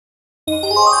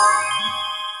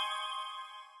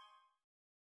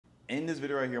In this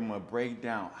video right here, I'm gonna break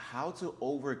down how to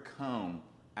overcome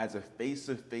as a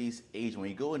face-to-face agent when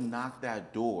you go and knock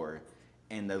that door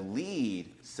and the lead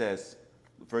says,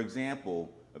 for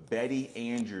example, Betty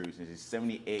Andrews, and she's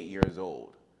 78 years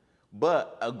old.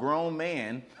 But a grown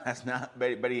man, that's not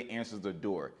Betty answers the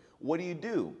door. What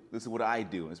do? This is what I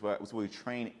do. It's what we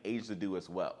train agents to do as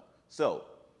well. So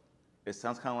it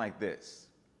sounds kind of like this.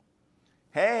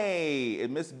 Hey, is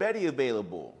Miss Betty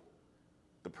available?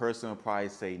 The person will probably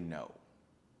say no.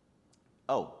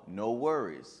 Oh, no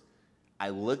worries. I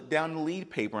looked down the lead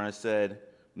paper and I said,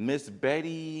 Miss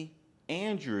Betty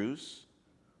Andrews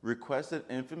requested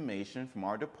information from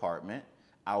our department.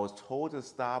 I was told to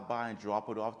stop by and drop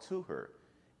it off to her.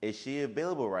 Is she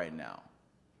available right now?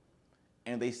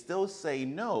 And they still say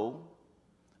no.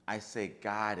 I say,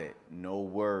 got it, no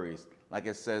worries. Like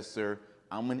I said, sir,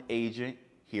 I'm an agent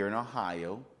here in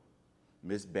Ohio.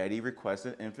 Miss Betty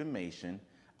requested information.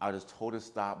 I was told to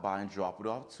stop by and drop it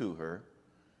off to her.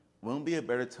 Wouldn't be a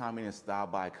better time than to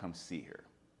stop by and come see her?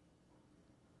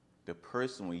 The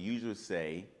person will usually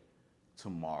say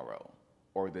tomorrow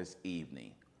or this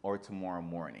evening or tomorrow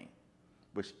morning.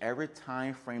 Whichever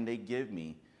time frame they give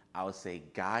me, I will say,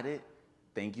 got it,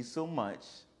 thank you so much.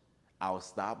 I will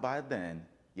stop by then.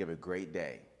 You have a great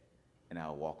day. And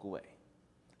I'll walk away.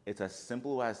 It's as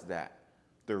simple as that.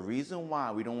 The reason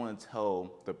why we don't want to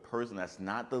tell the person that's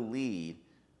not the lead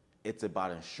it's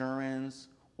about insurance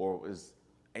or is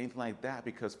anything like that,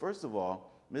 because first of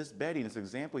all, Miss Betty, in this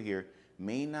example here,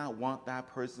 may not want that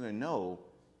person to know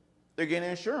they're getting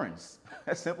insurance.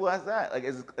 As simple as that. Like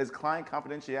it's client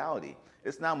confidentiality.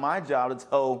 It's not my job to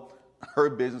tell her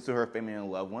business to her family and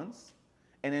loved ones.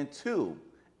 And then two,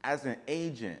 as an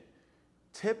agent,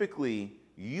 typically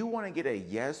you want to get a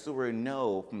yes or a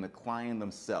no from the client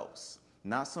themselves,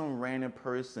 not some random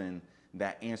person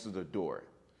that answers the door.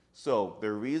 So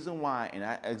the reason why, in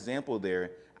that example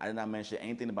there, I did not mention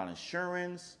anything about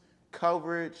insurance,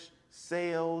 coverage,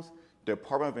 sales,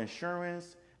 Department of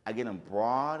Insurance. I get a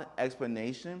broad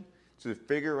explanation to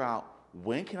figure out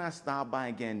when can I stop by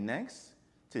again next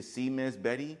to see Miss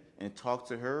Betty and talk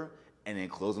to her and then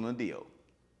close on the deal.